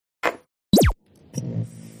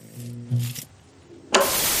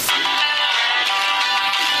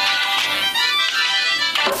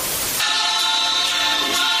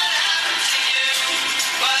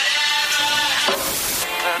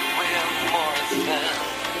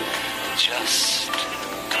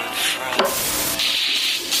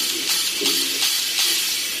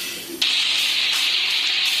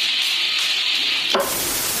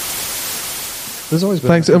There's always been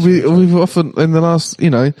thanks. We've often in the last,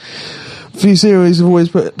 few series, we've always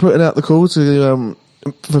putting out the call to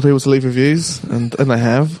for people to leave reviews, and they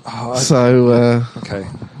have. Okay.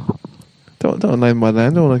 Don't want to name them by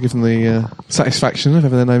name. Don't want to give them the satisfaction of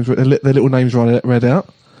having their little names read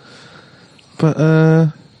out.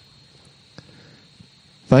 But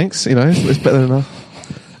thanks. It's better than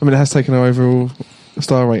enough. I mean, it has taken our overall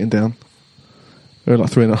star rating down. We're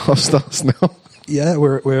like 3.5 stars now. Yeah,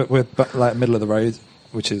 we're like middle of the road,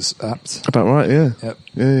 which is apt. About right, yeah. Yep.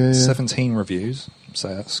 Yeah. 17 reviews,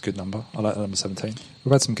 so that's a good number. I like the number 17.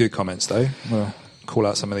 We've had some good comments though. We'll call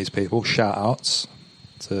out some of these people. Shout outs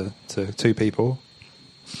to 2 people.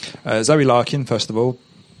 Zoe Larkin, first of all.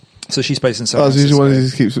 So she's based in San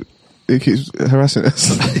Francisco. He keeps harassing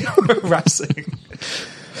us. Harassing.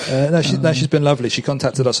 No, she's been lovely. She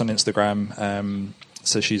contacted us on Instagram.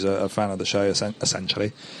 So she's a fan of the show,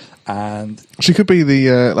 essentially. And she could be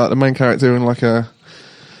the main character in let's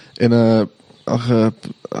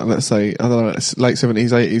say, I don't know, late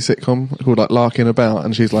 70s, 80s sitcom called like Larkin About,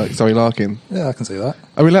 and she's like Zoe Larkin. Yeah, I can see that.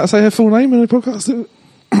 Are we allowed to say her full name in the podcast?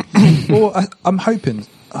 Well, I'm hoping.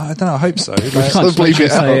 I don't know. I hope so. You can't just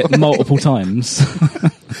say it multiple times.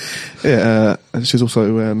 Yeah, and she's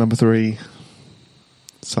also number 3,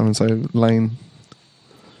 so and so Lane.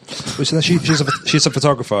 She's a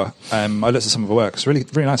photographer. I looked at some of her work. It's really,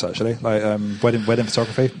 really nice, actually. Like wedding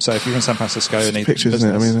photography. So if you're in San Francisco and need pictures,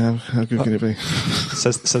 business, isn't it? I mean, how good can it be?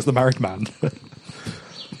 says the married man.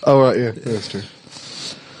 Oh right, yeah, that's true.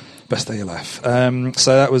 Best day of your life.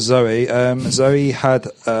 So that was Zoe. Zoe had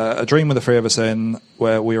a dream with the 3 of us in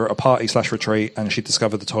where we were at a party/retreat, and she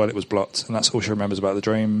discovered the toilet was blocked, and that's all she remembers about the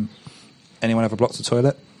dream. Anyone ever blocked a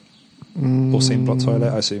toilet? Or seen a blocked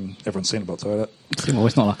toilet? I assume everyone's seen a blocked toilet. Well,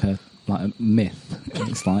 it's not like a myth.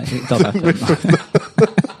 It's like it does happen.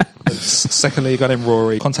 Secondly, a guy named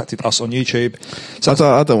Rory contacted us on YouTube. So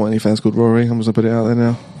I don't want any fans called Rory. I'm just going to put it out there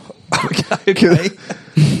now. okay.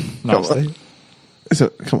 Nasty.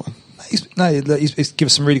 Come on. He's given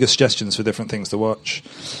some really good suggestions for different things to watch.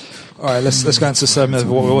 All right, let's go into some of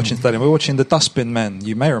what we're watching today. We're watching The Dustbinmen.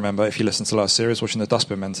 You may remember, if you listened to the last series, watching The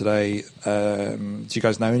Dustbinmen today. Do you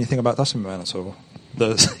guys know anything about Dustbinmen at all?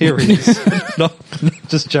 The series? not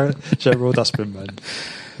just general Dustbinmen.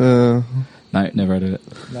 No, never heard of it.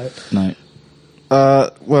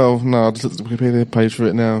 No. Well, no, I just looked at the Wikipedia page for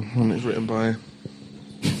it now, and it's written by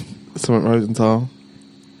someone Rosenthal.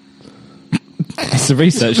 It's the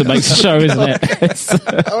research that makes the show, isn't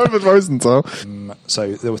it? However, Rosenthal.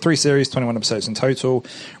 So there were 3 series, 21 episodes in total,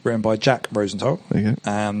 written by Jack Rosenthal. There you go.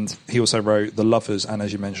 And he also wrote The Lovers and,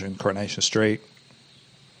 as you mentioned, Coronation Street.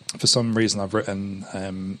 For some reason, I've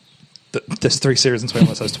written there's 3 series and 21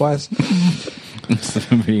 episodes twice.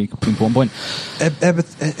 That's a really important point. It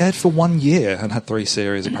aired for 1 year and had 3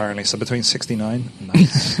 series, apparently. So between 69 and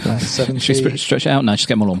 70. Should we stretch it out now? Just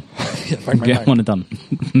get them all on. Get one and done.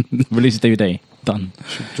 Release a DVD. Done.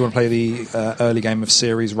 Do you want to play the early game of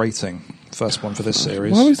series rating? First one for this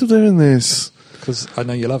series. Why are we still doing this? Because I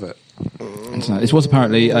know you love it. This was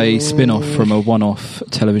apparently a spin-off from a one-off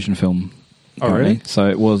television film. Apparently. Oh, really? So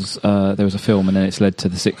it was. There was a film, and then it's led to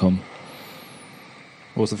the sitcom.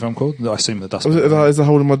 What was the film called? I assume The Dustbin. Is it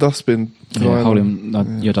Holding My Dustbin? Yeah, Holding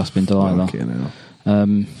Your Dustbin Delilah.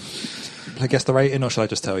 Guess the rating, or shall I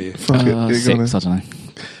just tell you? 6, I don't know.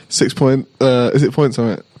 6 point. Is it points on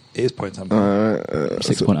it? It is point something.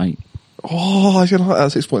 6.8. Oh, I should like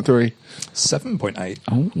that. 6.3. 7.8.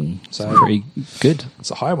 Oh, so pretty good.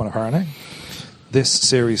 It's a high one, apparently. This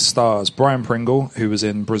series stars Brian Pringle, who was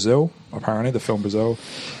in Brazil, apparently, the film Brazil,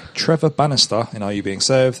 Trevor Bannister in Are You Being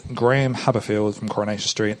Served, Graham Haberfield from Coronation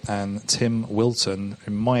Street, and Tim Wilton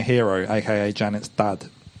in My Hero, a.k.a. Janet's dad.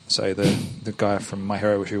 So the guy from My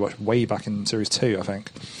Hero, which we watched way back in Series 2, I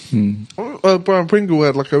think. Brian Pringle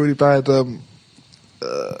had like a really bad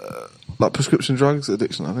like prescription drugs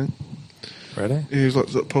addiction, I think. Really? He was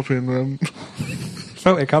like popping...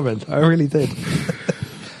 Felt it coming. I really did.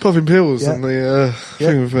 Popping pills and the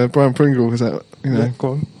thing with Brian Pringle was that,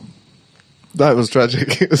 go on. That was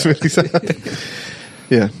tragic. It was really sad.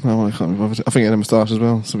 Yeah, no, I can't be bothered. I think he had a moustache as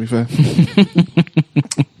well, to be fair.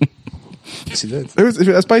 Yes, he did.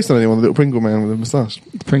 That's based on anyone, the little Pringle man with a moustache.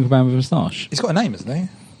 The Pringle man with a moustache. He's got a name, isn't he?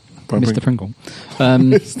 Mr. Pringle.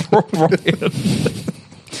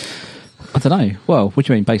 I don't know. Well, what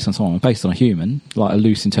do you mean based on someone? Based on a human, like a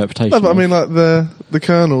loose interpretation. No, but I mean, like the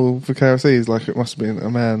colonel for KFC is like it must have been a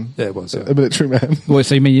man. Yeah, it was a military man. Well,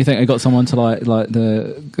 so you mean you think they got someone to like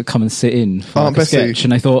the come and sit in for Aunt like a Bessie. sketch,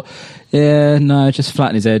 and they thought, yeah, no, just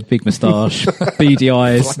flatten his head, big moustache, beady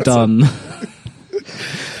eyes, done.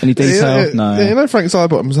 Any detail? No. Yeah, you know Frank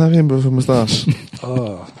Sidebottoms have him with a moustache.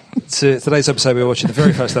 Oh. So today's episode, we're watching the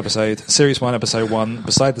very first episode, Series 1, Episode 1,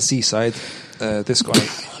 Beside the Seaside. This guy...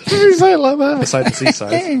 Did you say it like that? Beside the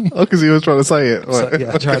Seaside. Oh, because he was trying to say it. So,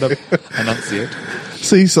 yeah, trying to enunciate.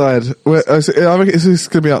 Seaside. I reckon it's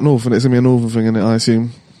going to be up north, and it's going to be a northern thing, isn't it, I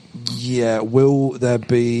assume? Yeah, will there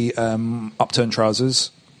be upturned trousers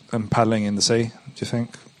and paddling in the sea, do you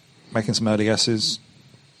think? Making some early guesses.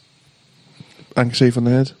 Handkerchief on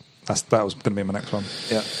the head. That was going to be my next one.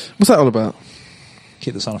 Yeah. What's that all about?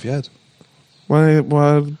 Keep the sun off your head. Why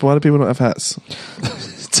do people not have hats?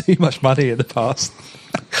 Too much money in the past.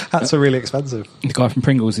 Hats are really expensive. The guy from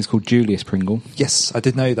Pringles is called Julius Pringle. Yes, I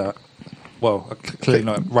did know that. Well, clearly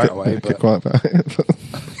not right away. Keep But quiet about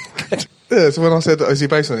it. Yeah, so when I said, is he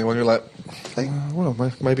based on anyone, you're like, well,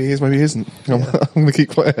 maybe he is, maybe he isn't. I'm going to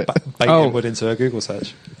keep quiet. baiting wood into a Google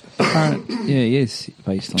search. Yeah, he is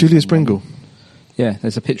based on Julius someone. Pringle. Yeah,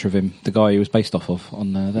 there's a picture of him, the guy he was based off of,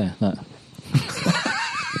 on there. That.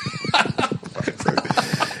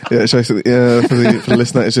 Yeah, it shows that, for the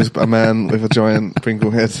listener, it's just a man with a giant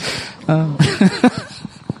Pringle head.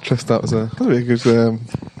 Dressed up as that'd be a good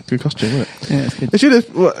costume, wouldn't it? Yeah, it's good. Is Julius,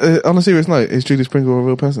 on a serious note, is Julius Pringle a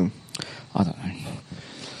real person? I don't know.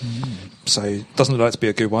 So, doesn't look like to be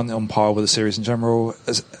a good one, on par with the series in general.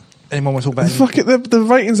 Has anyone want to talk about Fuck it, the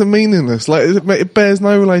ratings are meaningless. Like, it bears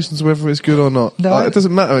no relation to whether it's good or not. No. Like, it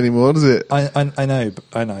doesn't matter anymore, does it? I know.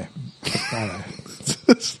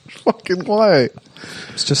 It's fucking why?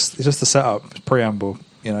 It's just the setup, preamble.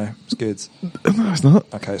 You know, it's good. No, it's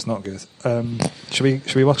not. Okay, it's not good.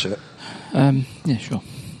 Should we watch it? Yeah, sure.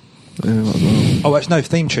 Yeah, might as well. Oh, actually, no,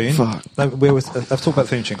 theme tune. Fuck. No, I've talked about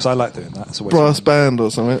theme tune because I like doing that. It's always Brass fun. band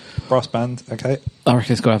or something. Brass band. Okay. I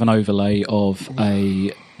reckon it's got to have an overlay of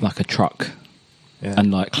a truck Yeah.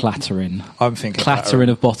 and like clattering I'm thinking clattering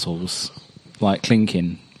of bottles, like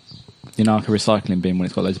clinking. You know, like a recycling bin when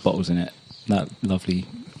it's got loads of bottles in it. That lovely.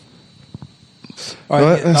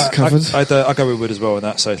 Right, that's covered. I go with wood as well in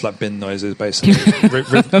that, so it's like bin noises, basically.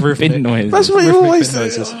 Rhythmic Bin noise. That's what you rhythmic always bin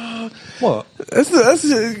noises. What? That's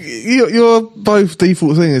your both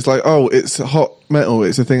default thing is like, oh, it's hot metal.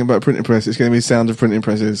 It's a thing about printing press. It's going to be sound of printing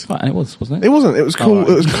presses. Right, and it was, wasn't it? It wasn't. It was cool. right.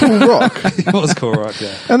 It was cool rock. It was cool, right?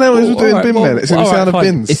 Yeah. And then we were doing bin men. It's going to be sound of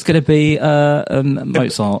bins. It's going to be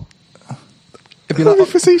Mozart. It'd be That'd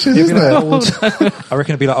be facetious, isn't it? I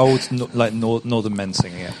reckon it'd be like old, northern men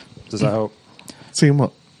singing it. Does that help? Seeing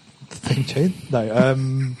what? Theme tune?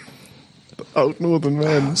 No. Old northern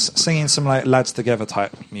men. Singing some like lads together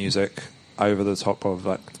type music over the top of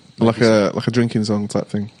like a drinking song type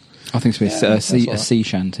thing. I think it's Yeah, a sea that's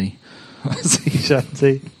shanty. sea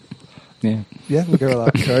shanty. Yeah. Yeah, we'll go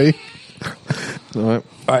with that. Okay. All right.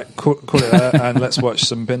 All right, call it there, and let's watch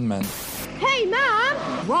some bin men. Hey,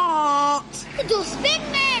 Mum! What? The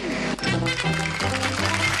Dustbinmen!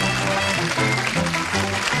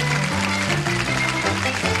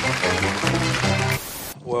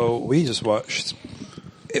 Well, we just watched.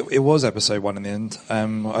 It was episode 1 in the end,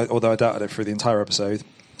 although I doubted it through the entire episode.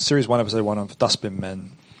 Series 1, episode 1 of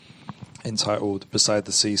Dustbinmen, entitled Beside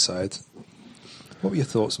the Seaside. What were your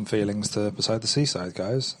thoughts and feelings to Beside the Seaside,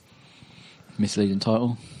 guys? Misleading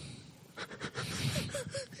title.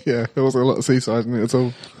 Yeah, there wasn't a lot of seaside in it at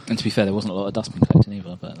all. And to be fair, there wasn't a lot of dustbin collecting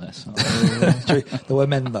either, but that's... True. There were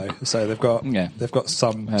men though, so they've got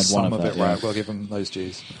some Had some one of of it that, right. yeah. We'll give them those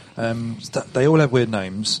dues. They all have weird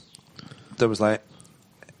names. There was like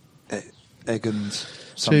egg and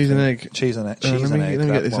something. Cheese and egg. Cheese and egg. Let me that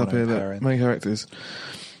get this one up here. pairing. Main characters.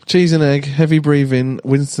 Cheese and egg, heavy breathing,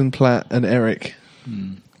 Winston Platt and Eric.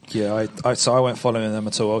 Yeah, I went following them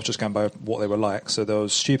at all. I was just going by what they were like. So there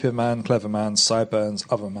was Stupid Man, Clever Man, Sideburns,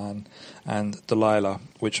 Other Man, and Delilah,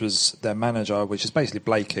 which was their manager, which is basically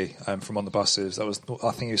Blakey from On the Buses. I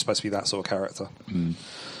think he was supposed to be that sort of character.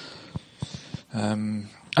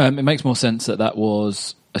 It makes more sense that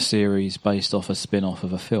was a series based off a spin-off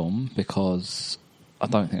of a film, because I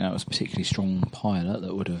don't think that was a particularly strong pilot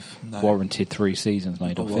that would have warranted 3 seasons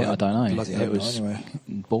made of it. I don't know. It was anyway.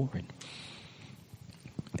 boring.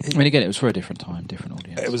 I mean, again, it was for a different time, different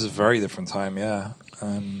audience. It was a very different time, yeah.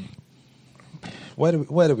 Where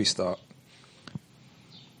do we start?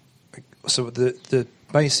 So the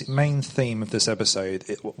basic main theme of this episode,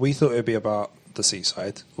 we thought it would be about the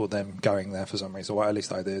seaside or them going there for some reason. Well, at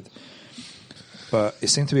least I did. But it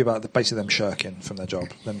seemed to be about basically them shirking from their job,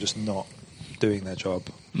 them just not doing their job.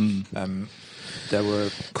 There were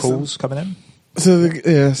calls coming in. So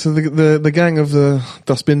the gang of the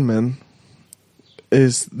Dustbinmen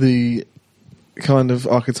is the kind of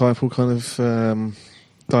archetypal kind of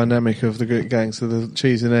dynamic of the gang. So the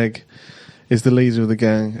cheese and egg is the leader of the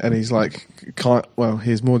gang, and he's like, he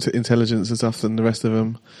has more intelligence and stuff than the rest of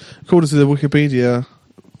them. According to the Wikipedia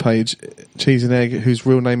page, Cheese and Egg, whose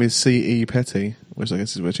real name is C.E. Petty, which I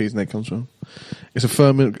guess is where Cheese and Egg comes from, is a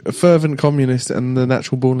fervent communist and the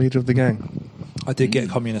natural born leader of the gang. I did get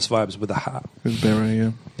communist vibes with the hat. With the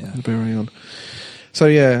beret, the beret on. So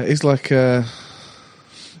yeah, he's like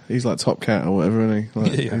Top Cat or whatever, isn't he?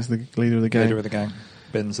 Like, he's the leader of the gang. Leader of the gang.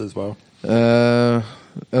 Bins as well.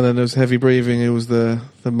 And then there was Heavy Breathing, who was the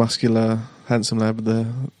muscular, handsome lad with the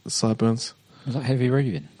sideburns. Was that Heavy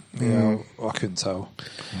Breathing? Yeah, I couldn't tell.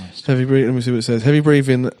 Christ. Heavy Breathing, let me see what it says. Heavy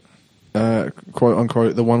Breathing, quote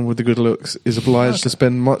unquote, the one with the good looks, is obliged to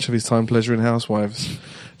spend much of his time pleasuring housewives,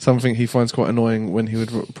 something he finds quite annoying when he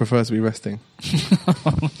would prefer to be resting.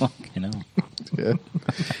 Fucking hell. Yeah.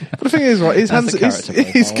 But the thing is, right,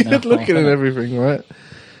 he's good looking and everything, right?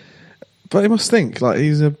 But he must stink, like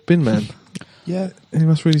he's a bin man. Yeah. He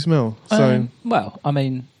must really smell. So well, I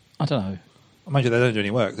mean, I don't know. Mind you, they don't do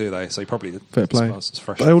any work, do they? So he probably fair play. smells as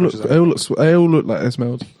fresh. They all look like they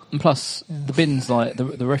smelled. And plus, the bin's like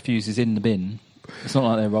the refuse is in the bin. It's not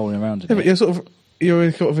like they're rolling around in Yeah, it. but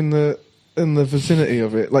you're sort of in the vicinity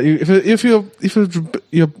of it. Like if you're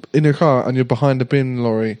in your car and you're behind a bin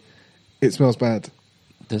lorry, it smells bad.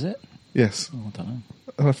 Does it? Yes. Oh, I don't know.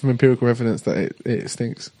 I have from empirical evidence that it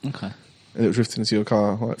stinks. Okay. And it drifts into your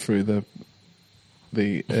car like through the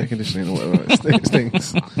air conditioning or whatever. It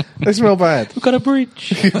stinks. They smell bad. We've got a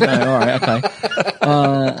bridge. No, all right,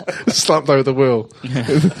 okay. Slapped over the wheel.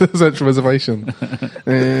 The central reservation.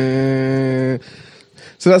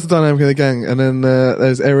 So that's the dynamic of the gang. And then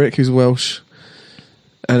there's Eric, who's Welsh.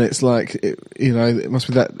 And it's like, it must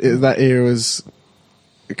be that era's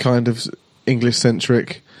kind of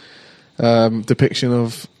English-centric depiction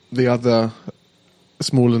of the other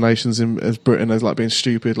smaller nations as Britain as like being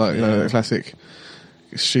stupid, like classic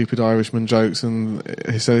stupid Irishman jokes. And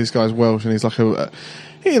so this guy's Welsh, and he's like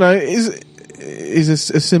he's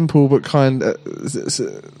a simple but kind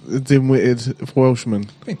dim-witted Welshman.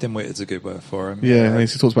 I think dim-witted's a good word for him. Yeah, and he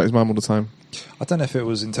talks about his mum all the time. I don't know if it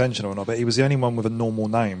was intentional or not, but he was the only one with a normal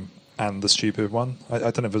name and the stupid one. I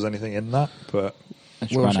don't know if there's anything in that, but They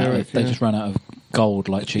just ran out of gold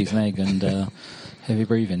like Cheese and Egg and Heavy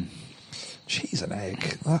Breathing. Cheese and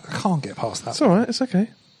Egg. I can't get past that. It's all right. It's okay.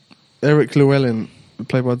 Eric Llewellyn,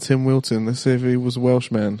 played by Tim Wilton. Let's see if he was a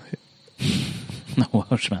Welshman. No,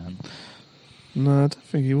 Welshman. No, I don't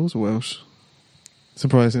think he was Welsh.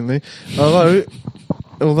 Surprisingly, although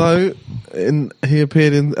he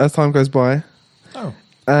appeared in As Time Goes By. Oh.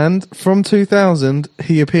 And from 2000,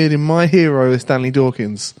 he appeared in My Hero as Stanley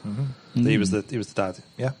Dawkins. Mm-hmm. He was the dad.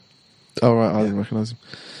 Yeah. Oh right, I didn't recognise him.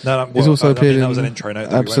 No, he's also appeared in. That was an intro note.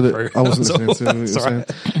 That I wasn't listening to what he was saying.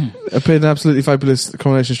 Appeared in Absolutely Fabulous,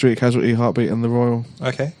 Coronation Street, Casualty, Heartbeat, and The Royal.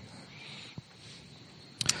 Okay.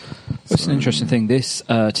 That's an interesting thing. This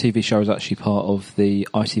TV show is actually part of the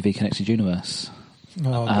ITV Connected Universe.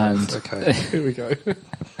 Oh, and okay. Here we go.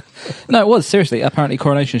 No, it was, seriously. Apparently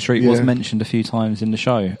Coronation Street was mentioned a few times in the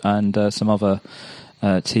show, and some other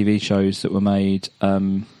TV shows that were made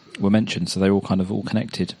were mentioned, so they're all kind of all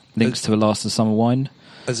connected. Links to The Last of the Summer Wine.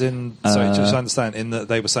 As in, sorry, just to understand, in that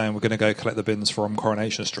they were saying we're going to go collect the bins from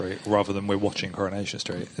Coronation Street rather than we're watching Coronation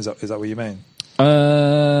Street. Is that what you mean?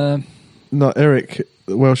 No, Eric,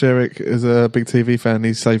 Welsh Eric, is a big TV fan.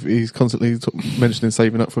 He's constantly mentioning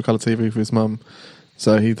saving up for colour TV for his mum.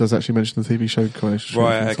 So he does actually mention the TV show Coronation Street.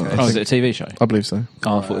 Right, okay. Oh, is it a TV show? I believe so.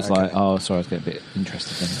 Oh, I thought it was like, oh, sorry, I was getting a bit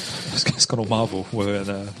interested then. It's gone all Marvel. We're in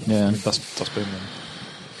Dustbinmen.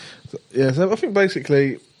 Yeah, so I think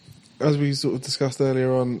basically, as we sort of discussed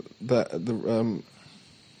earlier on, that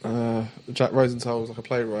Jack Rosenthal was like a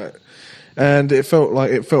playwright, and it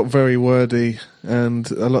felt very wordy, and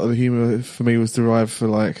a lot of the humour for me was derived for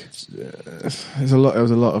like there was a lot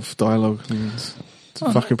of dialogue and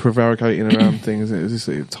fucking prevaricating around things.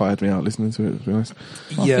 It tired me out listening to it, to be honest.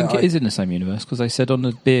 I think it is in the same universe, because they said on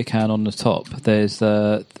the beer can on the top there's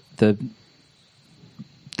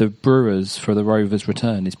the brewers for the Rover's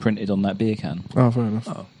Return is printed on that beer can. Oh, fair enough.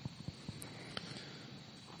 Oh.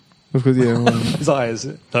 Because, His eyes.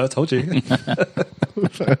 I told you.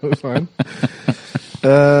 Fine.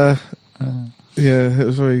 Yeah, it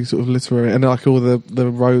was very sort of literary, and like all the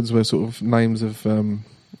roads were sort of names of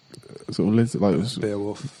sort of lists, like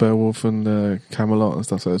Beowulf and Camelot and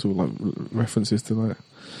stuff. So it's all like references to like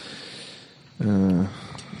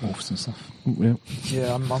wolves and stuff. Yeah,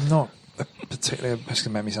 yeah. I'm not particularly, it's going to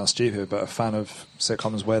make me sound stupid, but a fan of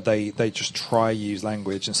sitcoms where they just try use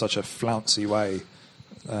language in such a flouncy way.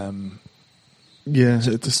 To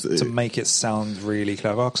make it sound really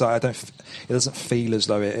clever, because it doesn't feel as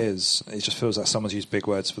though it is. It just feels like someone's used big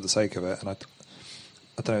words for the sake of it, and I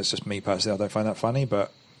don't know. It's just me personally. I don't find that funny,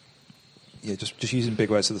 but yeah, just using big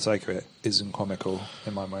words for the sake of it isn't comical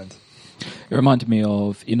in my mind. It reminded me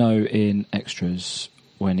of, in Extras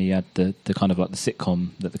when he had the kind of like the sitcom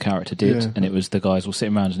that the character did, and it was the guys all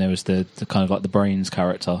sitting around, and there was the kind of like the Brains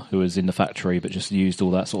character who was in the factory, but just used all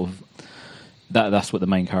that sort of. That's what the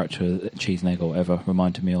main character, Cheese and Egg or whatever,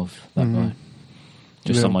 reminded me of, that guy.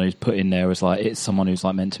 Just someone who's put in there as like, it's someone who's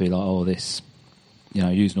like meant to be like, oh, this,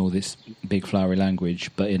 using all this big flowery language,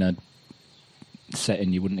 but in a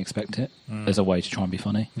setting you wouldn't expect it, as a way to try and be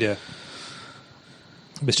funny. Yeah.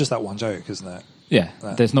 But it's just that one joke, isn't it? Yeah,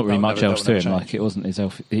 there's not really much else to him. Like, it wasn't his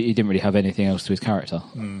elf. He didn't really have anything else to his character,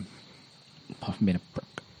 apart from being a prick.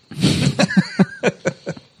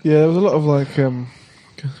 Yeah, there was a lot of like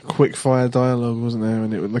quick fire dialogue, wasn't there?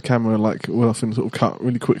 And the camera would often sort of cut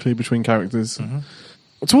really quickly between characters.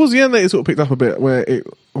 Mm-hmm. Towards the end, it sort of picked up a bit, where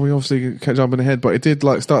we obviously kept jumping ahead, but it did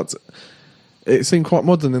start. It seemed quite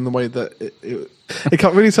modern in the way that it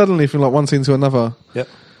cut really suddenly from one scene to another. Yep.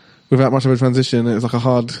 Without much of a transition. It was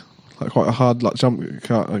quite a hard jump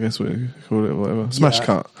cut, I guess we call it, or whatever. Smash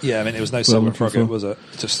cut. Yeah, I mean, it was no Salt and Frogget, was it?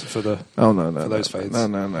 Just for the for those fades.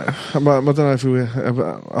 No. But I don't know if we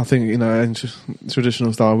were. I think in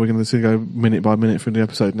traditional style, we're going to go minute by minute through the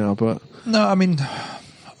episode now. But no, I mean,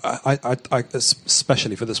 I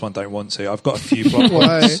especially for this one, don't want to. I've got a few plot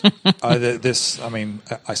points. I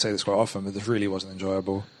say this quite often, but this really wasn't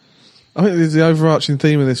enjoyable. I think the overarching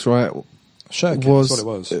theme of this, right? Shirking, that's what it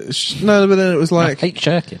was. No, but then it was like... I hate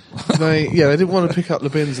shirking. They didn't want to pick up the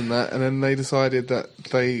bins and that, and then they decided that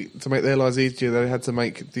to make their lives easier, they had to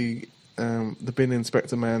make the bin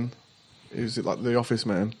inspector man, who's like the office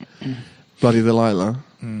man, Bloody Delilah,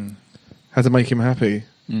 had to make him happy.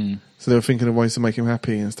 So they were thinking of ways to make him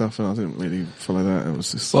happy and stuff, and I didn't really follow that. It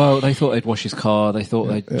was just... Well, they thought they'd wash his car, they thought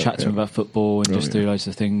they'd chat to him about football and do loads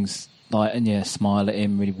of things... smile at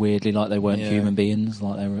him really weirdly, like they weren't human beings,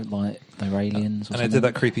 like they were aliens. And they did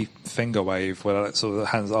that creepy finger wave where sort of the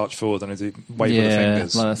hands arched forward and they do wave with the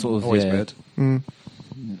fingers. Like that sort of always weird. And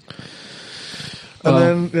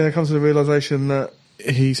then it comes to the realisation that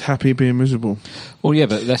he's happy being miserable. Well, yeah,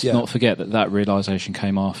 but let's not forget that realisation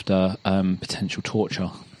came after potential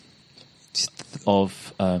torture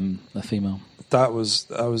of a female. That was.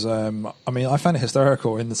 I mean, I found it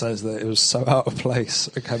hysterical in the sense that it was so out of place.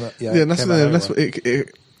 It came out,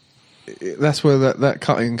 that's where that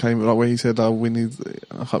cutting came. Like where he said, "Oh, we need."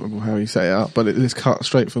 I can't remember how he set it up, but it is cut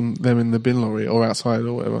straight from them in the bin lorry or outside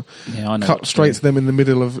or whatever. Yeah, I know. Cut straight to them in the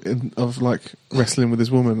middle of like wrestling with this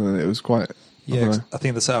woman, and it was quite. Yeah, I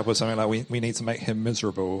think the setup was something like we need to make him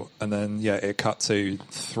miserable, and then it cut to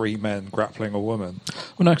 3 men grappling a woman.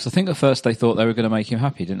 Well, no, because I think at first they thought they were going to make him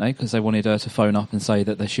happy, didn't they? Because they wanted her to phone up and say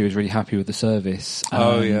that she was really happy with the service.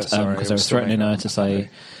 And, sorry. Because they were threatening her to say,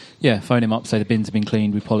 phone him up, say the bins have been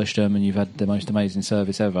cleaned, we polished them, and you've had the most amazing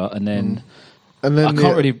service ever. And then I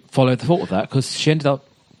can't really follow the thought of that, because she ended up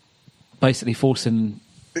basically forcing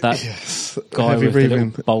that guy with the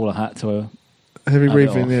little bowler hat to her. Heavy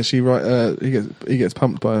breathing. Yeah, he gets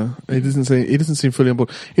pumped by her. He doesn't seem fully on board.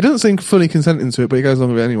 He doesn't seem fully consenting to it, but he goes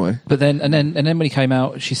along with it anyway. But then when he came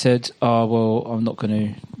out, she said, "Oh well, I'm not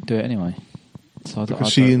going to do it anyway." So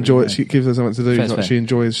she enjoys. She gives her something to do. Fair. She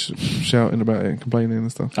enjoys shouting about it and complaining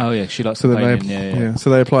and stuff. Oh yeah, she likes complaining. So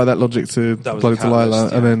they apply that logic to Bloody Delilah,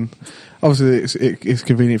 and then obviously it's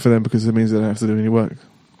convenient for them because it means they don't have to do any work.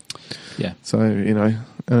 Yeah. So and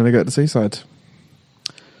then they go to the seaside.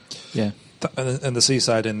 Yeah. And the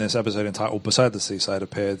seaside in this episode entitled Beside the Seaside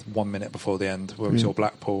appeared 1 minute before the end, where we saw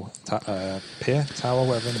Blackpool Pier, Tower,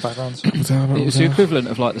 whatever in the background. It was the equivalent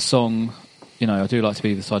of like the song, I do like to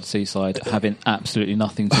be beside the seaside, having absolutely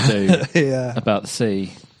nothing to do about the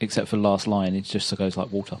sea, except for the last line. It just goes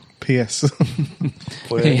like water. P.S.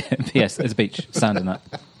 P.S. There's a beach, sand in that.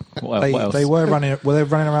 What else? They were running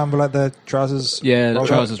around with like their trousers. Yeah, the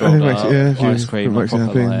trousers rolled up. Ice cream, Ice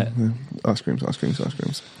creams. Ice cream,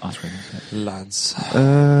 lads.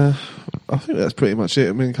 I think that's pretty much it.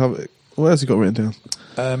 I mean, what else you got written down?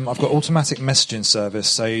 I've got automatic messaging service.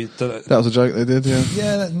 So that was a joke they did.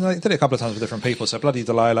 Yeah, they did it a couple of times with different people. So Bloody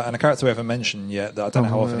Delilah and a character we haven't mentioned yet that I don't know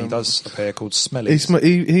how often he does appear, called Smelly.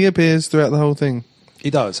 He appears throughout the whole thing. He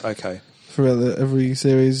does. Okay. Throughout every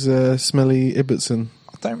series, Smelly Ibbotson.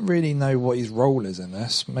 don't really know what his role is in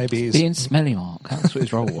this. Maybe he's being smelly, Mark. That's what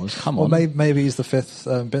his role was. Come or on. maybe he's the fifth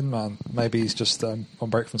bin man. Maybe he's just on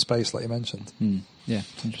break from space, like you mentioned. Yeah,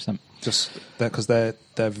 100%. Just because their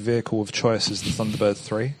vehicle of choice is the Thunderbird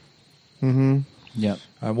 3. Mm-hmm. Yeah.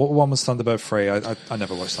 What one was Thunderbird 3? I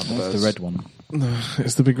never watched Thunderbird. That's the red one. No,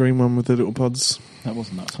 it's the big green one with the little pods. That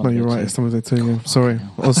wasn't that. No, you're right. Too. It's Thunderbird 2. Yeah. Sorry,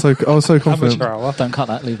 I was so confident. Don't cut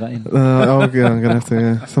that. Leave that in. Oh, yeah, I'm gonna have to.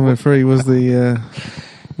 Yeah, Thunderbird 3 was the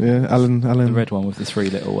Alan. The red one with the three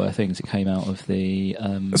little things. It came out of the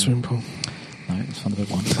swimming pool. No, it was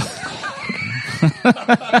Thunderbird 1.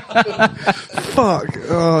 Fuck.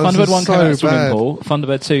 Oh, Thunderbird 1 came out of the swimming bad. pool.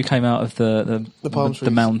 Thunderbird 2 came out of the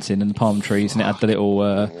mountain and the palm trees, and it had the little.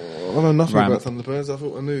 I know nothing ramp. about Thunderbirds. I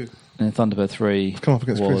thought I knew. And then Thunderbird 3 I've come up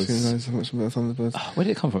against was... Chris, who knows so much about Thunderbirds. Oh, where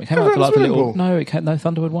did it come from? It came Comes out of like the swimming little. pool. No,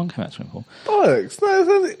 Thunderbird 1 came out of the swimming pool. Bollocks!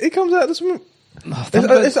 No, it comes out of the swimming. I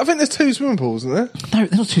think there's 2 swimming pools, isn't there? No,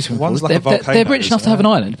 they're not 2 swimming One's pools. like a They're volcano, rich enough to isn't have an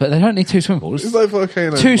island, but they don't need 2 swimming pools. It's like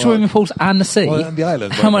volcano. 2 swimming pools and the sea. Well, and the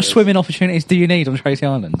island. How much swimming opportunities do you need on Tracy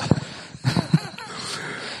Island?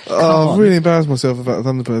 I've really embarrassed myself about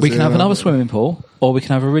Thunderbirds. We can have another swimming pool, or we can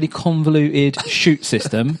have a really convoluted chute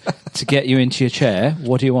system to get you into your chair.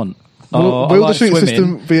 What do you want? Will the shooting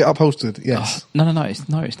system be upholstered? Yes. No. It's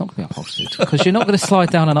not going to be upholstered because you're not going to slide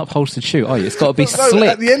down an upholstered chute, are you? It's got to be No, slick.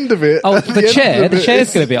 at the end of it. Oh, at the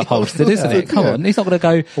chair's going to be upholstered, isn't it? Come Yeah. on, he's not going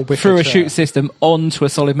to go through a chute system onto a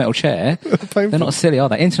solid metal chair. They're not silly, are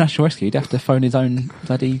they? International Rescue, you'd have to phone his own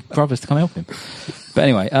bloody brothers to come help him. But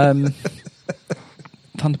anyway,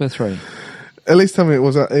 Thunderbird 3. At least tell me it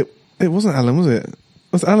was. It wasn't Alan, was it?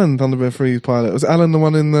 Was Alan Thunderbird 3's pilot? Was Alan the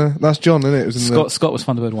one in the? That's John, isn't it? It was in Scott was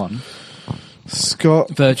Thunderbird 1.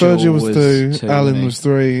 Virgil was 2, Alan wasn't he? was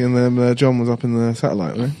 3, and then John was up in the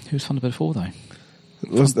satellite, right? Who was Thunderbird 4 though?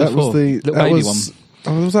 Was that was the Little that baby was,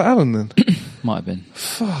 one? Oh, was that Alan then? Might have been.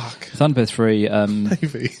 Fuck. Thunderbird 3,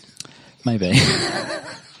 Maybe. maybe.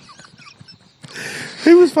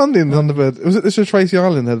 Who was funding Thunderbird? Was it the Tracy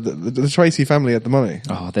Island? The Tracy family had the money.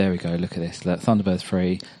 Oh, there we go. Look at this. Look, Thunderbird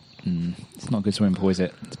 3. It's not a good swimming pool, is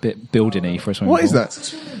it? It's a bit building-y for a swimming pool. What is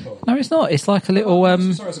that? No, it's not. It's like a little...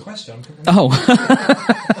 Sorry, it's a question. Oh.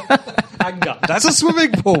 Hang on. That's a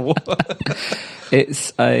swimming pool.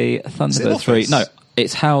 It's a Thunderbird 3. No,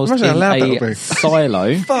 it's housed Imagine how loud in that'll a be.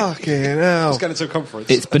 silo. Fucking hell. Let's get into a conference.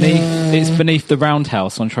 It's beneath the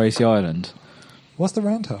roundhouse on Tracy Island. What's the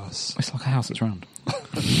roundhouse? It's like a house that's round.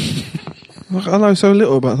 I know so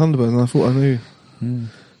little about Thunderbird, and I thought I knew.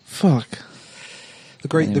 Fuck. The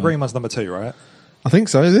green one's number 2, right? I think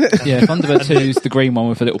so, is it? Yeah, Thunderbird 2 is the green one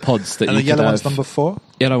with the little pods that And you the yellow could one's have. number 4?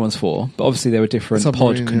 Yellow one's 4, but obviously there were different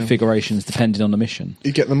Submarine, pod yeah. configurations depending on the mission.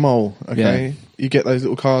 You get the mole, okay? Yeah. You get those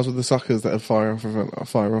little cars with the suckers that fire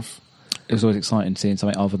off. It was always exciting seeing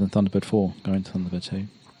something other than Thunderbird 4 going to Thunderbird 2.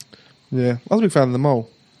 Yeah, I was a big fan of the mole.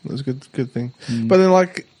 That was a good thing. But then,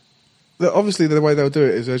 like, obviously the way they'll do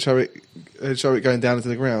it is they'd show it going down into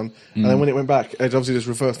the ground, and then when it went back, they'd obviously just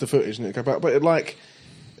reverse the footage and it'd go back. But it's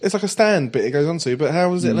like a stand bit it goes onto. But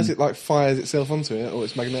how is it unless it like fires itself onto it or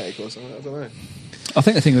it's magnetic or something? I don't know. I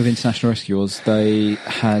think the thing with International Rescue was they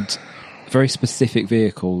had very specific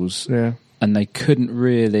vehicles, Yeah. and they couldn't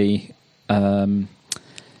really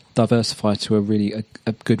diversify to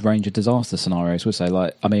a good range of disaster scenarios, would they?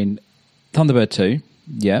 Like, I mean, Thunderbird 2,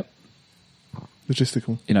 yeah,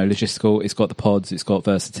 Logistical. logistical. It's got the pods. It's got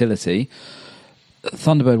versatility.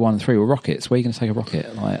 Thunderbird 1 and 3 were rockets. Where are you going to take a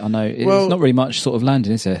rocket? Like, I know it's not really much sort of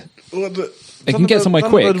landing, is there? Well, It can get somewhere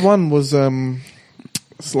quick. Thunderbird 1 was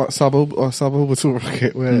it's like suborbital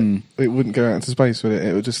rocket where it wouldn't go out into space with it.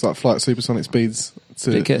 It would just like fly at supersonic speeds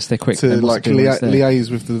But it gets there quick. to then what's like it doing once there?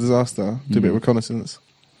 liaise with the disaster, do a bit of reconnaissance,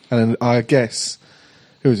 and then I guess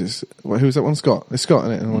who is this? Who was that one? Scott. It's Scott,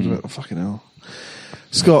 isn't it? And I was like, oh, fucking hell.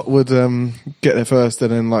 Scott would get there first,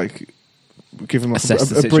 and then like give him like Assess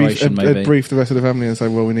the a brief, situation, maybe. brief the rest of the family, and say,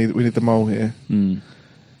 well, we need the mole here. Won't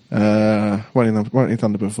need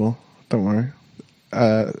Thunderbird 4. Don't worry.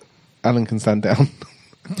 Alan can stand down.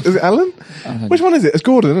 Is it Alan? Which one is it? It's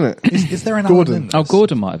Gordon, isn't it? Is there an Gordon. Alan in this? Oh,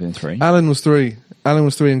 Gordon might have been 3. Alan was 3.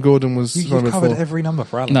 And Gordon was You've Thunderbird covered 4. every number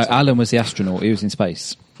for Alan. No, Alan was the astronaut. He was in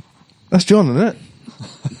space. That's John, isn't it?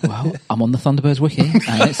 Well, I'm on the Thunderbird's wiki,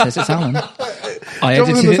 and it says it's Alan. I John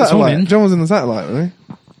was edited in the it this morning. satellite. John was in the satellite, wasn't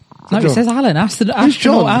No, it John? says Alan. Astronaut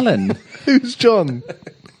John? Alan. he? Who's John?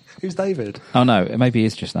 Who's David? Oh no, maybe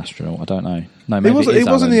he's just an astronaut. I don't know. No, maybe it is He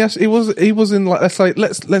wasn't Alan. he was in like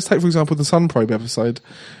let's take for example the Sun Probe episode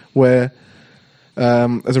where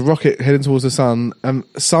there's a rocket heading towards the sun, and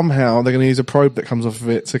somehow they're going to use a probe that comes off of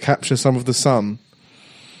it to capture some of the sun,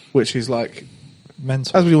 which is like,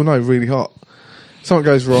 Mental. as we all know, really hot. Something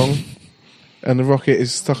goes wrong. and the rocket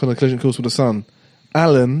is stuck on a collision course with the sun.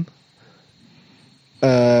 Alan,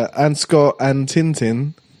 and Scott and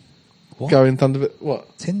Tintin go in Thunderbird.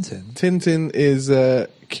 What? Tintin? Tintin is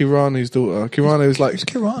Kiranu's daughter. Kiranu is like... Who's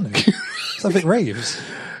Kiranu? It's like Vic Reeves.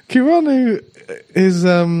 Kiranu is...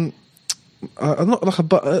 not like a...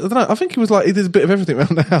 I don't know. I think he was like... He did a bit of everything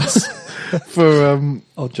around the house for...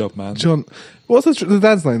 Odd job, man. John. What's the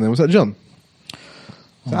dad's name then? Was that John?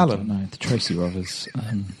 Alan? No, the Tracy brothers.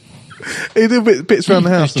 He did bits around the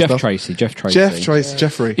house. Jeff and Tracy.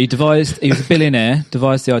 Jeffrey. He was a billionaire,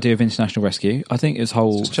 devised the idea of international rescue. I think his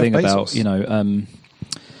whole thing about,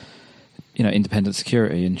 independent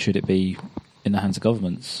security and should it be in the hands of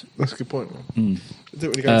governments. That's a good point. I didn't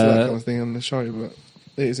really go into that kind of thing on the show, but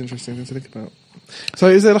it is interesting to think about. So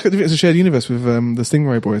is there like a shared universe with the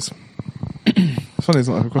Stingray boys? It's funny, it's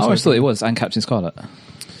not like a crossover. I always thought it was, and Captain Scarlet.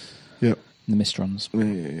 Yep. The Mistrons.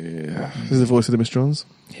 Yeah. This is the voice of the Mistrons.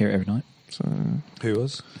 Hear it every night. So Who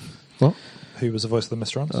was? What? Who was the voice of the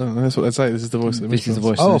Mistrons? I don't know, that's what they'd say. This is the voice of the Mistrons. This is the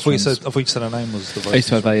voice Oh, I of thought the you Mistrons. said her name was the voice. I used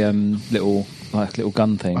to have a little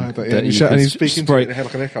gun thing. And that you speak into it and it had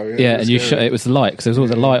like an echo. Yeah, and you it was the light, because there was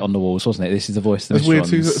always a light on the walls, wasn't it? This is the voice of the It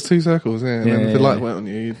was Mistrons. weird, two circles, yeah. And then if the light went on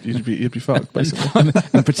you, you'd be fucked, basically.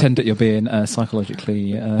 And pretend that you're being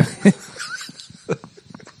psychologically...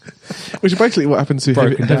 Which is basically what happens to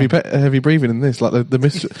heavy breathing in this. Like the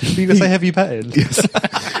Mistrons. You can say heavy petted? Yes.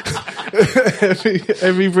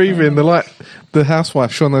 Heavy breathing, the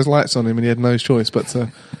housewife shone those lights on him and he had no choice but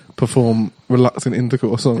to perform reluctant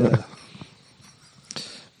intercourse on it.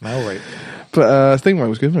 Male rape. But Stingray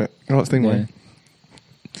was good, wasn't it? I like Stingray.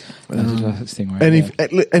 Stingray.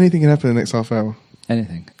 Anything can happen in the next half hour.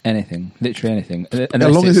 Anything, literally anything. As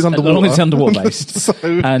long as it's underwater. As long as it's underwater based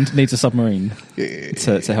So- and needs a submarine Yeah.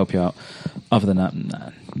 to help you out. Other than that,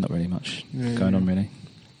 nah, not really much going on, really.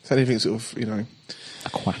 So anything sort of,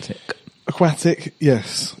 aquatic,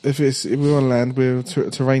 yes. If we're on land, we're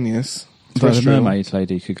terraneous. But the mermaid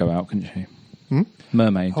lady could go out, couldn't she?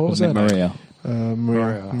 Mermaid, Oh, what was wasn't it? her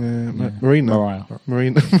Maria. Marina. Mariah.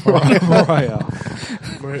 Marina.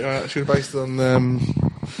 Mariah. She was based on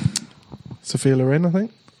Sophia Loren, I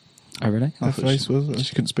think. Oh, really? Her face was.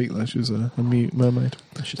 She couldn't speak though. She was a mute mermaid.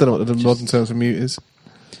 I don't know what the modern term for mute is.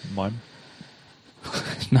 Mime.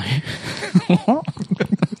 No.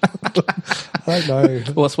 I don't know.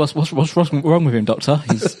 What's wrong with him, Doctor?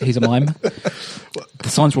 He's a mime. The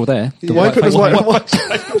signs were all there. Why put those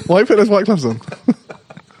white gloves on?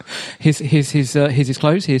 Here's his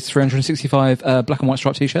clothes. Here's 365 black and white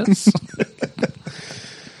striped t-shirts.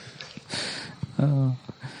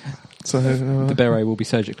 So The beret will be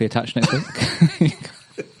surgically attached next week.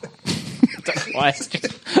 That's why it's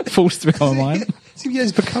just forced to become a mime. Yeah,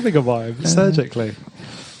 he's becoming a mime surgically.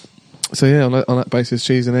 So yeah, on that basis,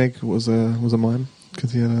 Cheese and Egg was a mime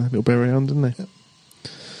because he had a little beret on, didn't he?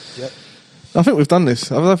 Yep. I think we've done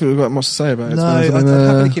this. I don't think we've got much to say about it. No, I'd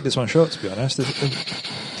happily keep this one short, to be honest.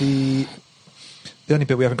 The only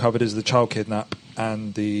bit we haven't covered is the child kidnap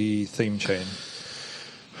and the theme chain.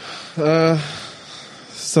 So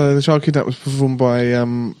the child kidnap was performed by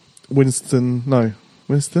Winston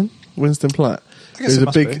Platt. Who's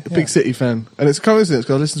a big City fan, and it's a coincidence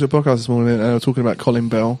because I listened to a podcast this morning and they were talking about Colin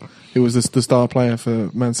Bell, who was the star player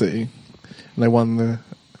for Man City, and they won the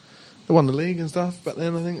league and stuff back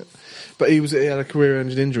then, I think. But he had a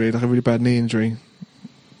career-ending injury, like a really bad knee injury.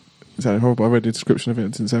 It's horrible. I read the description of it;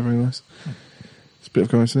 it didn't sound very nice. It's a bit of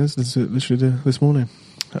a coincidence. Literally this morning,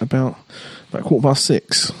 about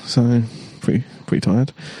 6:15. So pretty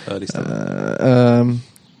tired. Early stuff.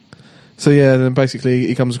 So yeah, then basically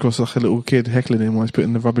he comes across like a little kid heckling him while he's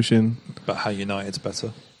putting the rubbish in. About how United's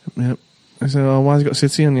better. Yep. I said, why has he got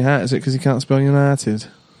City on your hat? Is it because he can't spell United?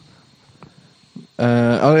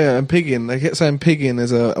 And pigging. They kept saying pigging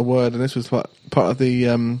as a word, and this was part of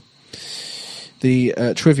the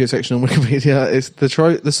trivia section on Wikipedia. It's the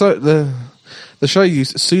show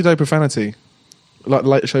used pseudo profanity, like the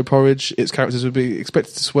Late Show Porridge. Its characters would be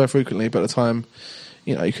expected to swear frequently, but at the time,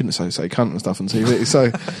 you couldn't say cunt and stuff on TV. So,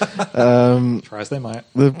 try as they might.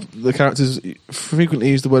 The characters frequently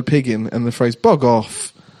use the word pigging and the phrase "bog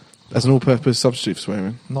off" as an all-purpose substitute for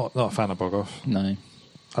swearing. Not a fan of bog off. No.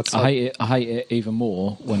 I hate it even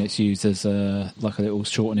more when it's used as like a little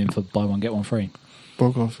shortening for buy one get one free.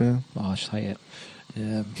 Bog off, yeah. Oh, I just hate it.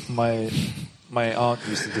 Yeah, my aunt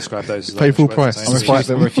used to describe those as pay full price. I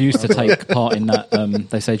refuse to take part in that.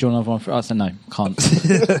 They say, "Do you want another one for?" I said, "No, can't."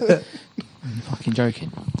 I'm fucking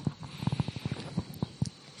joking.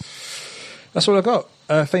 That's all I got.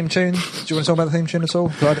 Theme tune. Do you want to talk about the theme tune at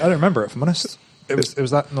all? I don't remember it, if I'm honest. It was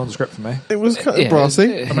that nondescript for me. It was kind of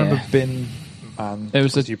brassy. I remember Bin Man. It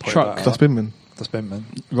was a you pointed truck. that out. Dustbinmen. Dustbinmen.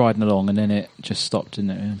 riding along, and then it just stopped,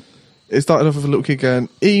 didn't it? Yeah. It started off with a little kid going,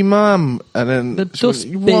 "Mum," and then The she went,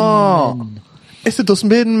 Dustbinmen. "What? It's the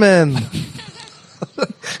Dustbinmen."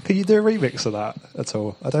 Can you do a remix of that at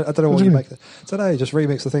all? I don't know what do you you make. I don't know. Just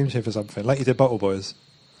remix the theme tune for something, like you did Bottle Boys.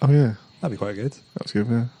 Oh yeah, That'd be quite good. that's good.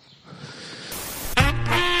 Yeah.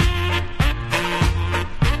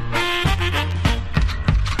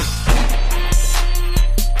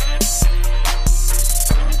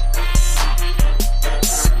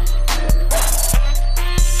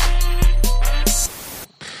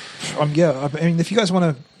 Yeah, I mean, if you guys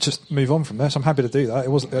want to just move on from this, I'm happy to do that. It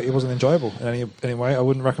wasn't enjoyable in any way. I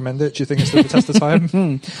wouldn't recommend it. Do you think it's still the test of time?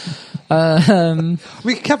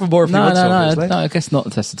 We can cover more if you want to, obviously. No, I guess not the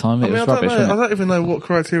test of time. It was I rubbish. don't know. I Wasn't it? don't even know what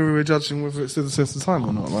criteria we're judging whether it's still the test of time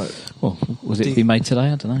or not. Like, Well, was it to be made today?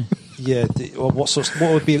 I don't know. Yeah. What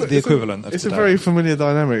would be the equivalent of it's today? a very familiar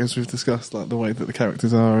dynamic, as we've discussed, like the way that the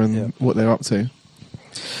characters are and what they're up to.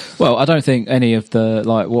 Well, I don't think any of the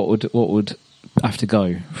what would have to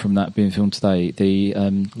go from that being filmed today. The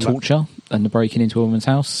torture and the breaking into a woman's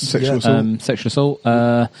house, Sexual assault,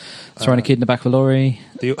 throwing a kid in the back of a lorry,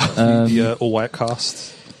 the all-white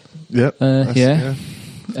cast. Yep.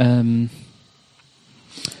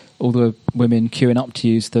 All the women queuing up to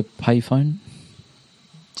use the payphone.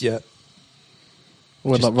 Yeah.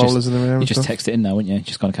 Or like rollers in the air. You just text it in now, wouldn't you?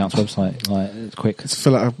 Just go on account's website, like it's quick. Just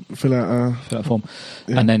fill out a form,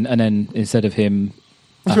 yeah. and then instead of him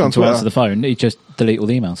If you're on to answer Twitter. the phone, he just delete all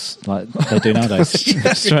the emails like they do nowadays.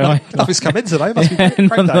 Straight away. Nothing's come in today. Must be great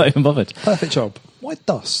I'm day. not even bothered. Perfect job. Why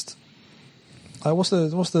dust? What's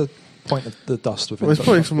the point of the dust within? Well, it's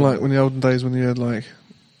probably from like when the olden days when you had like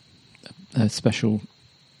A special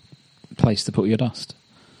place to put your dust.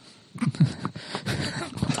 I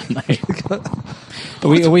don't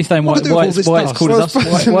know. Are we saying why what to do with all it's this dust? called a Well, I dust?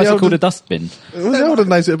 suppose Why in is the it called olden- a dustbin? in the olden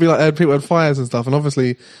days it'd be like people had fires and stuff, and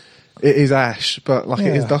obviously it is ash, but like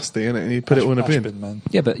it is dusty, isn't it? And you put it all in a bin. Man.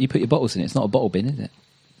 Yeah, but you put your bottles in it. It's not a bottle bin, is it?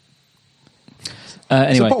 It's a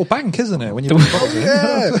Anyway, bottle bank, isn't it? When you put bottles in.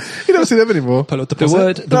 Yeah, you don't see them anymore. Put a the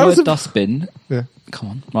deposit. word dustbin. Yeah, Come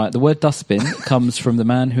on, right? The word dustbin comes from the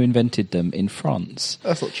man who invented them in France.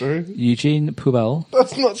 that's not true. Eugene Poubelle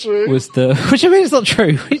That's not true. was the. What do you mean it's not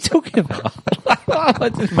true? What are you talking about?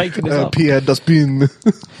 I'm just making this up. Pierre Dustbin.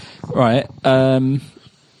 Right. I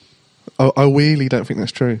really don't think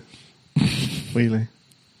that's true. Really.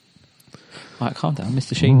 Right, calm down.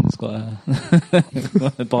 Mr. Sheen's got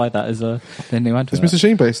to buy that as a new advert. Is Mr.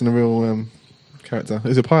 Sheen based on a real character?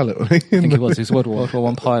 He's a pilot, wasn't he? I think he was. He was World War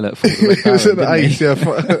One pilot. For the He was Red at Baron, the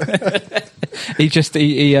didn't Ace,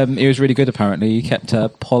 yeah. he was really good. Apparently, he kept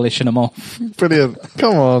polishing them off. Brilliant.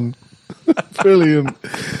 Come on. Brilliant.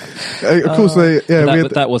 Of course,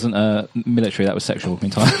 That wasn't military. That was sexual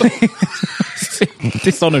entirely.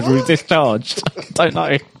 Dishonoured, discharged. Don't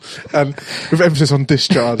know. and with emphasis on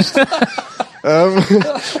discharged.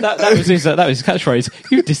 That was his catchphrase.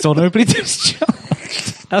 You dishonourably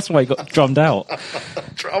discharged. That's why he got drummed out.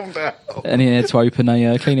 Drummed out. And he had to open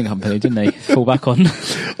a cleaning company, didn't he? Fall back on.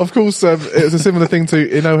 Of course, it was a similar thing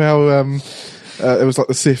to, you know how it was like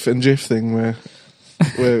the Sif and Jif thing where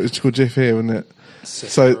it was called Jif here, wasn't it?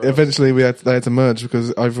 So eventually they had to merge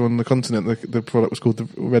because over on the continent the product was called the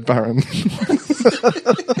Red Baron.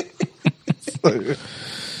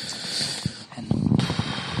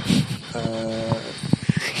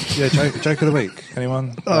 Joke of the week.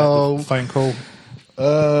 Anyone? Phone call.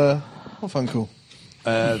 What phone call?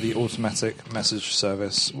 The automatic message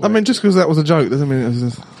service. I mean, just because that was a joke doesn't mean it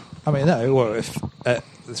was. No. Well, if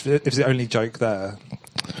it's the only joke there,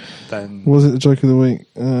 then Was it the joke of the week?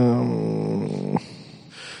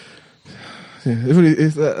 Yeah,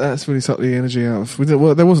 that's really sucked the energy out of. There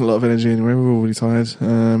wasn't a lot of energy anyway. We were all really tired,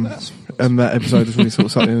 and that episode has really sort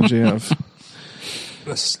of sucked the energy out of.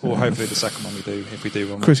 Or hopefully the second one we do, if we do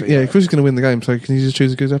one. Chris is going to win the game, so can you just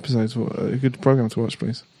choose a good episode, a good program to watch,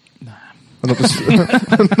 please? Nah. And not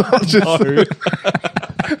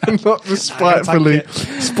just spitefully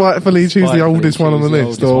choose the oldest one on the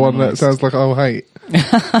list, or one that sounds like I hate.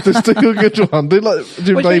 Just do a good one. Do like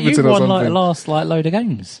Jim Davidson or something. You won last load of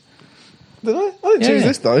games. Did I? I didn't choose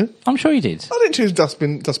this though. I'm sure you did. I didn't choose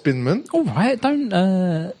Dustbinmen. All right, don't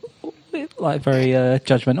very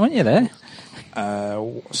judgmental, aren't you there?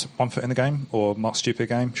 One foot in the game or Mark's stupid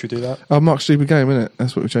game. Should we do that? Oh, Mark's stupid game, isn't it?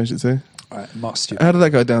 That's what we changed it to. Mark's stupid. How did that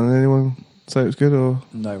go down? Did anyone say it was good or?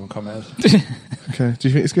 No one commented. Okay. Do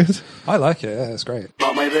you think it's good? I like it. Yeah, it's great.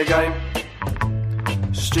 Mark made the game.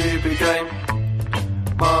 Stupid game.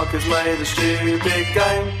 Mark has made a stupid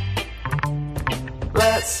game.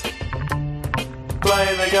 Let's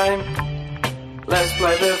play the game. Let's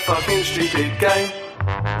play the fucking stupid game.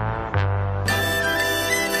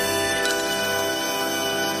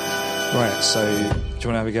 Right, so do you want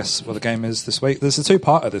to have a guess what the game is this week? There's a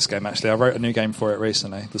two-part of this game, actually. I wrote a new game for it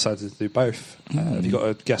recently. Decided to do both. Have you got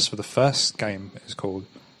a guess for the first game it's called?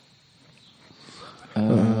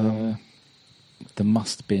 The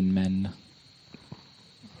Dustbinmen.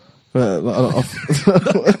 I'm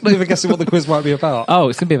Not even guessing what the quiz might be about. Oh,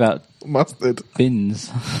 it's going to be about mustard.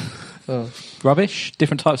 bins. Rubbish,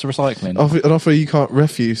 different types of recycling. An offer you can't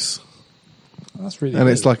refuse. That's really And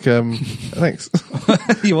good. it's like, thanks.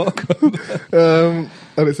 You're welcome. And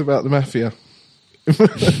it's about the mafia.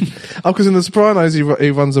 Because in The Sopranos, he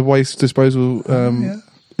runs a waste disposal.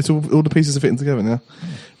 It's all the pieces are fitting together now.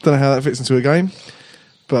 Don't know how that fits into a game,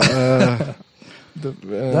 but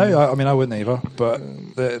No, I mean I wouldn't either. But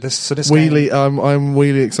this Wheelie, game, I'm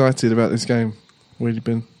really excited about this game. Wheelie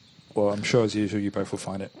bin. well, I'm sure as usual you both will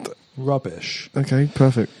find it rubbish. Okay,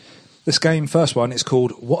 perfect. This game, first one, it's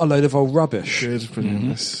called "What a Load of Old Rubbish." Good,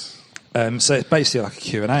 brilliant. So it's basically like a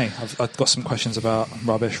Q&A. I've got some questions about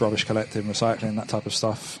rubbish collecting, recycling, that type of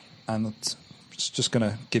stuff, and just going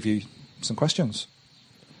to give you some questions.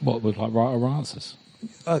 What with like right or wrong answers?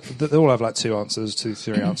 They all have like 2 answers,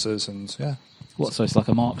 2-3 answers, and yeah. What? So it's like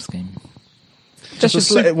a mark scheme.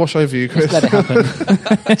 Just let it wash over you, Chris. Let it happen.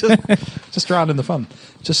 Just drown in the fun.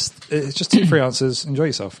 It's just 2-3 answers. Enjoy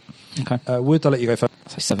yourself. Okay. Wood, I'll let you go first.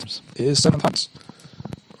 Say 7. It is 7 pounds.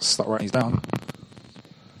 Start writing these down.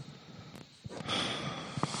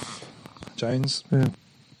 Jones. Yeah.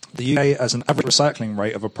 The UK has an average recycling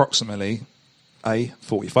rate of approximately A,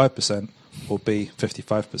 45%, or B,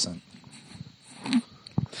 55%.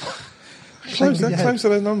 Close to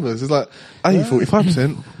those numbers. It's like A,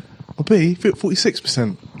 45%, or B,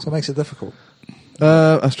 46%. So it makes it difficult.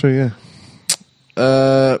 That's true, yeah.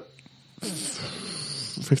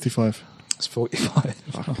 55. It's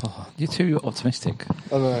 45. Oh, you're too optimistic. I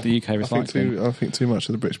don't know. The UK recycling. I think too much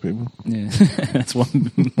of the British people. Yeah, that's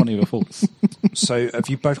one of your faults. So have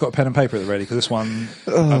you both got a pen and paper at the ready? Because this one,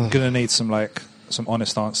 I'm going to need some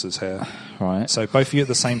honest answers here. Right. So both of you at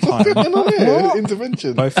the same time.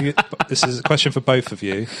 Intervention. Both of you. This is a question for both of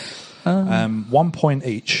you. 1 point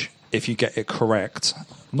each if you get it correct.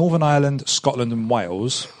 Northern Ireland, Scotland, and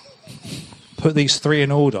Wales. Put these 3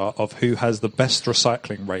 in order of who has the best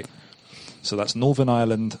recycling rate. So that's Northern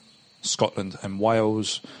Ireland, Scotland, and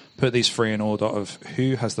Wales. Put these 3 in order of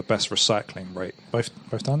who has the best recycling rate. Both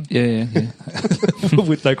done? Yeah.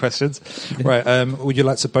 With no questions. Yeah. Right. Would you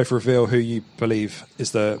like to both reveal who you believe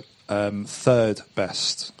is the 3rd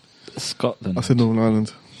best? Scotland. I said Northern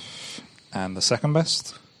Ireland. And the 2nd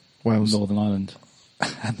best? Wales. Northern Ireland.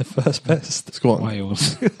 And the 1st best? Scotland.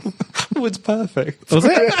 Wales. Wood's perfect. Was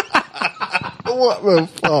it? What the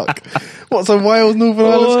fuck? What's a Wales, Northern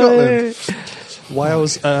Ireland, Scotland?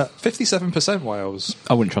 Wales, 57% Wales.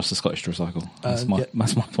 I wouldn't trust the Scottish to recycle. That's my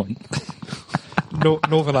point.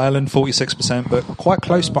 Northern Ireland, 46%, but quite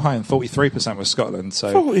close behind, 43% was Scotland.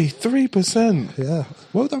 So 43%. Yeah.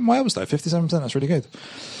 Well done, Wales, though. 57%, that's really good.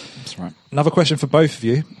 That's right. Another question for both of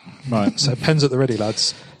you. Right. So pens at the ready,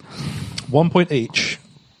 lads. 1 point each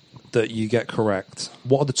that you get correct.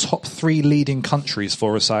 What are the top 3 leading countries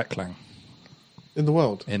for recycling? In the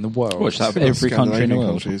world? In the world. What's that? Every country in the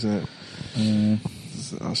world. Country, isn't it?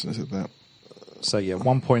 I shouldn't have said that. So yeah,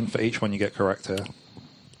 1 point for each one you get correct here.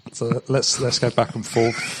 So let's go back and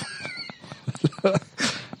forth.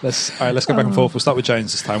 Let's go back and forth. We'll start with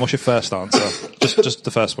James this time. What's your first answer? Just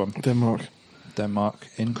the first one. Denmark,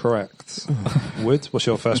 incorrect. Wood, what's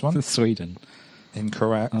your first one? Sweden.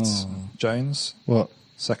 Incorrect. Oh. Jones, what?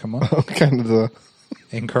 Second one. Canada.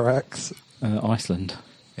 Incorrect. Iceland.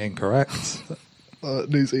 Incorrect.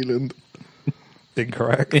 New Zealand.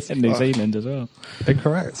 Incorrect. Yeah, New Zealand as well.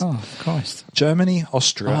 Incorrect. Oh, Christ. Germany,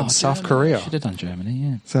 Austria, and South Korea. Should have done Germany,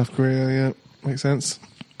 yeah. South Korea, yeah. Makes sense.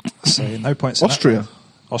 So no points. In Austria. That.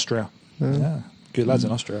 Austria. Yeah. Good lads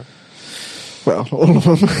in Austria. Well, not all of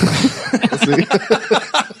them.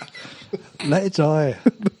 Let it die.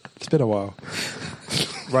 It's been a while.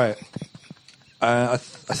 Right. I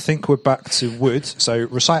think we're back to wood. So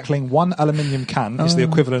recycling 1 aluminium can is the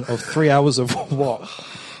equivalent of 3 hours of what?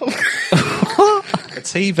 A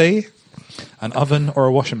TV, an oven, or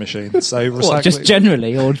a washing machine. So recycling. What, just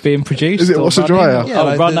generally, or being produced? Is it or washer running? dryer?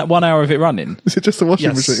 Yeah, run that 1 hour of it running. Is it just a washing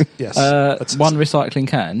machine? Yes. One recycling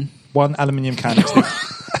can. 1 aluminium can.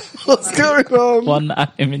 What's going on? 1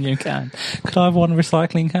 aluminium can. Could I have 1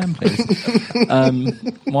 recycling can, please?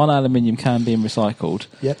 1 aluminium can being recycled.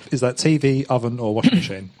 Yep. Is that TV, oven, or washing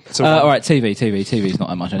machine? All right, TV. TV is not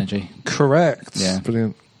that much energy. Correct. Yeah.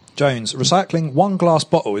 Brilliant. Jones, recycling 1 glass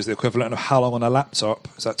bottle is the equivalent of how long on a laptop?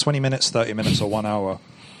 Is that 20 minutes, 30 minutes, or 1 hour?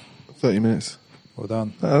 30 minutes. Well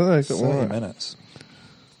done. I don't know. 30 minutes.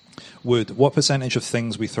 Wood, what percentage of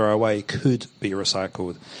things we throw away could be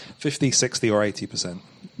recycled? 50, 60 or 80%?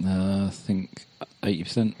 I think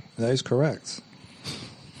 80%. That is correct.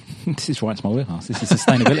 This is right to my wheelhouse. This is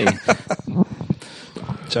sustainability.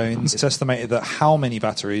 Jones, it's estimated that how many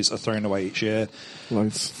batteries are thrown away each year?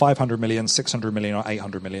 Loads. 500 million, 600 million or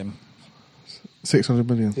 800 million? 600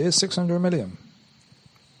 million. It is 600 million.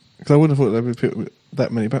 Because I wouldn't have thought there would be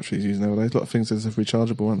that many batteries used nowadays. A lot of things are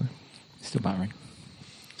rechargeable, aren't they? Still battery.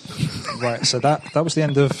 Right, so that was the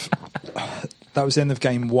end of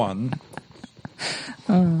game 1.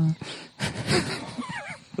 I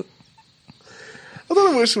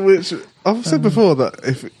don't know which. I've said before that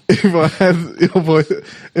if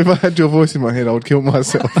I had your voice in my head, I would kill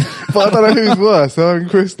myself. But I don't know who's worse. So I'm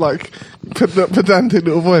Chris, like pedantic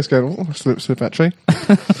little voice going, "Oh, slip battery."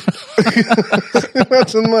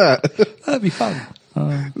 Imagine that. That'd be fun.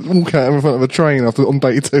 Walk out in front of a train on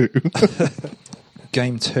day 2.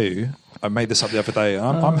 Game 2, I made this up the other day, and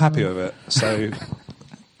I'm happy with it. So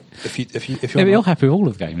if you're happy with all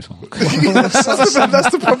of the games, Mark. that's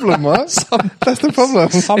the problem, Mark. That's the problem.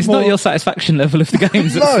 It's not your satisfaction level of the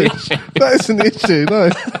games. No, that isn't the issue.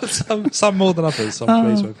 No, some more than others. I'm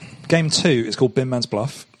pleased with. Game 2 is called Binman's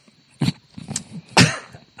Bluff.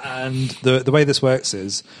 And the way this works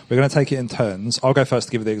is we're going to take it in turns. I'll go first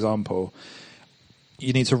to give you the example.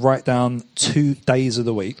 You need to write down 2 days of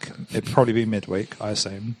the week. It'd probably be midweek, I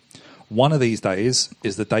assume. One of these days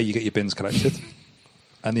is the day you get your bins collected,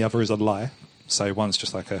 and the other is a lie. So one's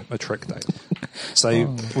just like a trick day.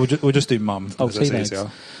 So we'll just do mum. That's easier.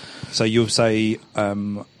 So you'll say,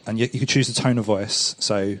 and you could choose the tone of voice.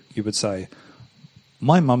 So you would say,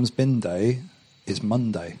 my mum's bin day is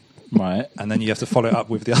Monday. Right. And then you have to follow it up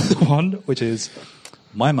with the other one, which is,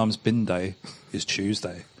 my mum's bin day is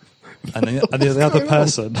Tuesday. And then the other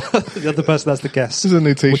person, that's the guess. This is a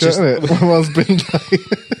new T-shirt, isn't it? My mum's bin day.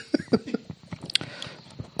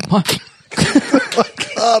 I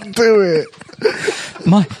can't do it.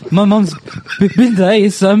 My mum's bin day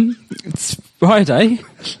is it's Friday.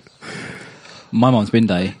 My mum's bin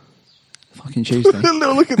day, fucking Tuesday.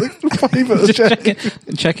 Look at the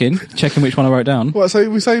favourite. checking which one I wrote down. What? So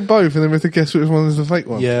we say both, and then we have to guess which one is the fake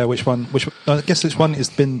one. Yeah, which one? I guess which one is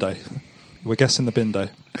bin day. We're guessing the bin day.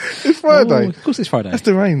 It's Friday. Oh, of course, it's Friday. That's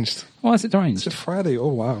deranged. Why is it deranged? It's Friday. Oh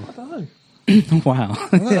wow. I don't know. Wow.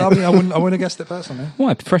 I mean, I wouldn't have guessed it personally.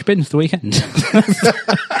 Why? Fresh bins for the weekend.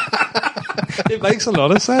 It makes a lot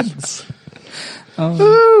of sense.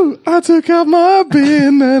 Oh, I took out my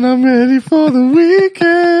bin and I'm ready for the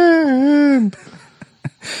weekend.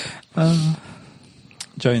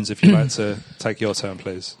 Jones, if you'd like to take your turn,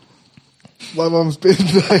 please. My mum's bin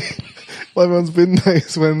day. My mum's bin day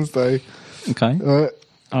is Wednesday. Okay. All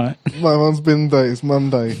right. My mum's bin day is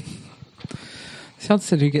Monday. See, I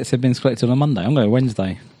said who gets their bins collected on Monday. I'm going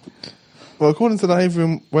Wednesday. Well, according to the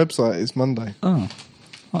Havering website, it's Monday. Oh,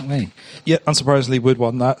 fuck me. Yeah, unsurprisingly, Wood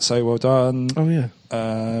won that, so well done. Oh, yeah.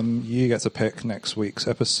 You get to pick next week's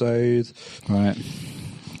episode. Right.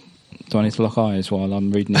 Do I need to lock eyes while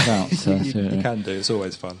I'm reading this out? You can do. It's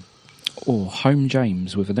always fun. Oh, Home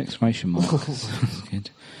James with an exclamation mark. That's good.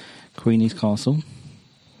 Queenie's Castle.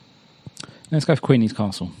 Let's go for Queenie's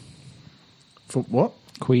Castle. For what?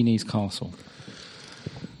 Queenie's Castle.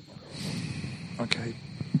 Okay.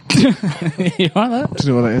 You like that? Do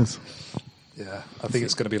you know what it is? Yeah, I think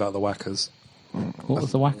it's going to be like the Whackers. What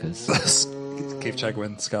was the Whackers? Keith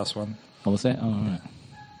Chegwin, Scouse one. Oh, was it? Oh, all right.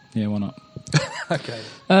 Yeah, why not? Okay.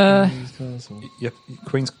 Queenie's Castle. Yep,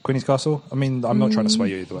 Queenie's Castle. I mean, I'm not trying to sway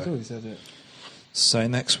you either way. Already said it. So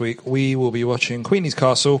next week we will be watching Queenie's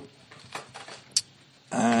Castle,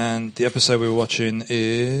 and the episode we're watching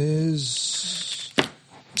is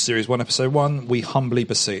Series 1, Episode 1, We Humbly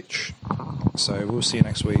Beseech. So we'll see you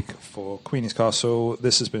next week for Queenie's Castle.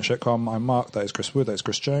 This has been Shitcom. I'm Mark, that is Chris Wood, that is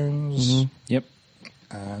Chris Jones. Mm-hmm. Yep.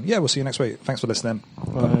 And yeah, we'll see you next week. Thanks for listening.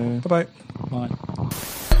 Bye. Bye-bye. Bye.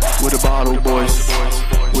 With the bottle boys,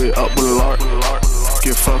 we're up with a lark.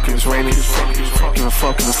 Give fucking it's raining, give a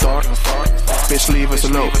fuck in the start. Bitch, leave us a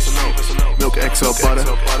note. Milk XL butter.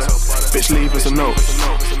 Bitch, leave us a note.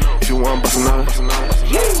 If you want bust a nut,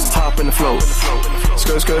 hop in the float.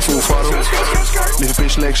 Skirt full throttle. Leave a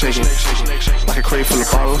bitch leg shaking like a crate full of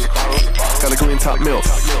bottles. Got a green top milk.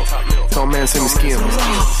 Tall man send me skin.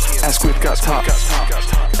 Ass quick got top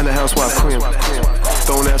and a housewife cream.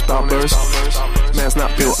 Don't ask about birds. Man's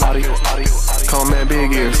not Bill Oddie. Call man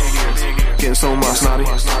big ears. Getting so much snotty.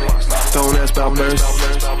 Don't ask about birds.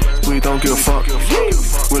 We don't give a fuck.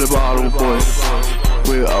 With a bottle boy.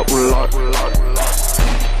 We're up with a lark.